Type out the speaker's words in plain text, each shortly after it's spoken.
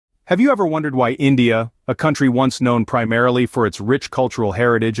Have you ever wondered why India, a country once known primarily for its rich cultural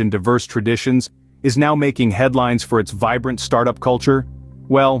heritage and diverse traditions, is now making headlines for its vibrant startup culture?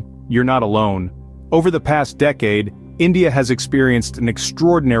 Well, you're not alone. Over the past decade, India has experienced an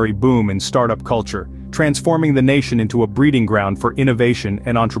extraordinary boom in startup culture, transforming the nation into a breeding ground for innovation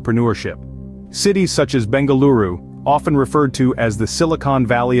and entrepreneurship. Cities such as Bengaluru, often referred to as the Silicon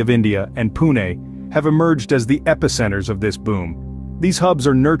Valley of India, and Pune, have emerged as the epicenters of this boom. These hubs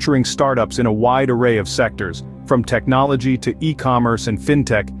are nurturing startups in a wide array of sectors, from technology to e-commerce and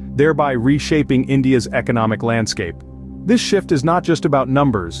fintech, thereby reshaping India's economic landscape. This shift is not just about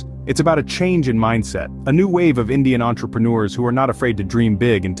numbers, it's about a change in mindset, a new wave of Indian entrepreneurs who are not afraid to dream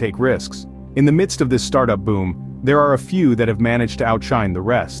big and take risks. In the midst of this startup boom, there are a few that have managed to outshine the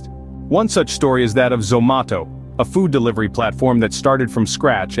rest. One such story is that of Zomato, a food delivery platform that started from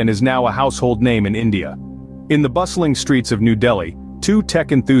scratch and is now a household name in India. In the bustling streets of New Delhi, two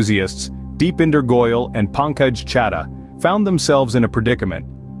tech enthusiasts, Deepinder Goyal and Pankaj Chadha, found themselves in a predicament.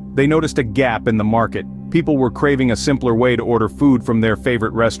 They noticed a gap in the market. People were craving a simpler way to order food from their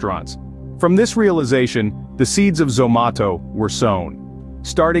favorite restaurants. From this realization, the seeds of Zomato were sown.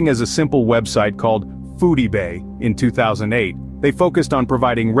 Starting as a simple website called Foodie Bay in 2008, they focused on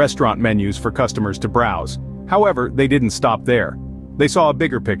providing restaurant menus for customers to browse. However, they didn't stop there. They saw a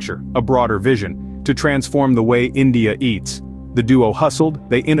bigger picture, a broader vision, to transform the way India eats. The duo hustled,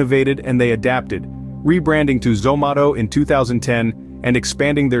 they innovated, and they adapted, rebranding to Zomato in 2010 and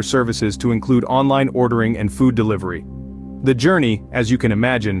expanding their services to include online ordering and food delivery. The journey, as you can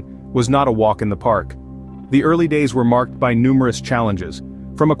imagine, was not a walk in the park. The early days were marked by numerous challenges,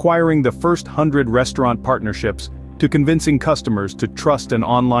 from acquiring the first 100 restaurant partnerships to convincing customers to trust an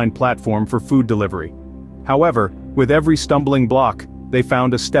online platform for food delivery. However, with every stumbling block, they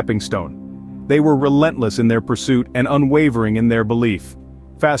found a stepping stone. They were relentless in their pursuit and unwavering in their belief.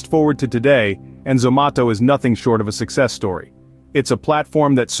 Fast forward to today, and Zomato is nothing short of a success story. It's a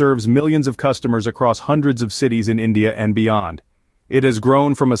platform that serves millions of customers across hundreds of cities in India and beyond. It has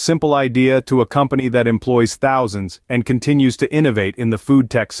grown from a simple idea to a company that employs thousands and continues to innovate in the food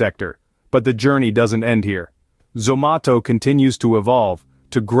tech sector. But the journey doesn't end here. Zomato continues to evolve,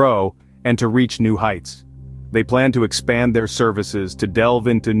 to grow, and to reach new heights. They plan to expand their services, to delve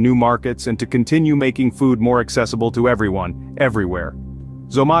into new markets, and to continue making food more accessible to everyone, everywhere.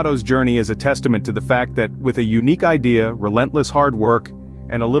 Zomato's journey is a testament to the fact that with a unique idea, relentless hard work,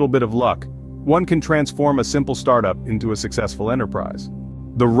 and a little bit of luck, one can transform a simple startup into a successful enterprise.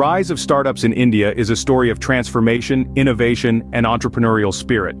 The rise of startups in India is a story of transformation, innovation, and entrepreneurial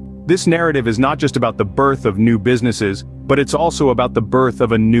spirit. This narrative is not just about the birth of new businesses, but it's also about the birth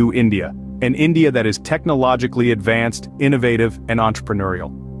of a new India. An India that is technologically advanced, innovative, and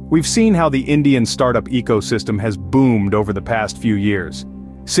entrepreneurial. We've seen how the Indian startup ecosystem has boomed over the past few years.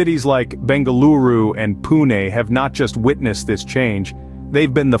 Cities like Bengaluru and Pune have not just witnessed this change,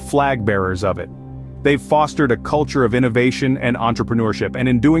 they've been the flag bearers of it. They've fostered a culture of innovation and entrepreneurship, and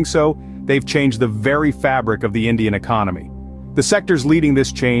in doing so, they've changed the very fabric of the Indian economy. The sectors leading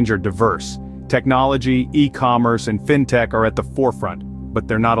this change are diverse. Technology, e-commerce, and fintech are at the forefront, but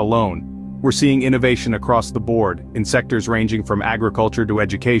they're not alone. We're seeing innovation across the board, in sectors ranging from agriculture to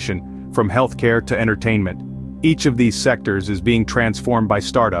education, from healthcare to entertainment. Each of these sectors is being transformed by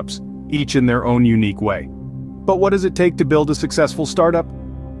startups, each in their own unique way. But what does it take to build a successful startup?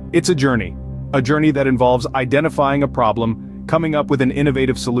 It's a journey that involves identifying a problem, coming up with an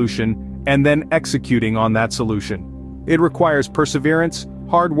innovative solution, and then executing on that solution. It requires perseverance,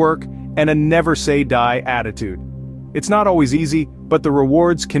 hard work, and a never-say-die attitude. It's not always easy, but the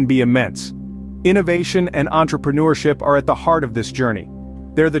rewards can be immense. Innovation and entrepreneurship are at the heart of this journey.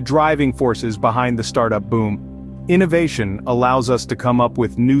 They're the driving forces behind the startup boom. Innovation allows us to come up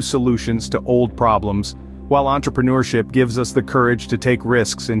with new solutions to old problems, while entrepreneurship gives us the courage to take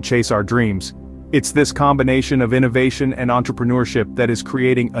risks and chase our dreams. It's this combination of innovation and entrepreneurship that is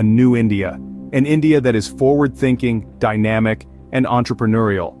creating a new India, an India that is forward-thinking, dynamic, and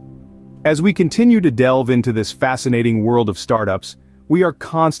entrepreneurial. As we continue to delve into this fascinating world of startups, we are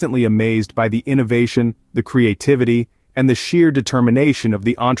constantly amazed by the innovation, the creativity, and the sheer determination of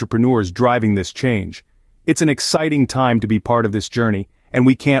the entrepreneurs driving this change. It's an exciting time to be part of this journey, and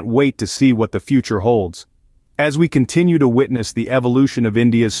we can't wait to see what the future holds. As we continue to witness the evolution of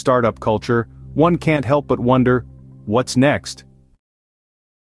India's startup culture, one can't help but wonder, what's next?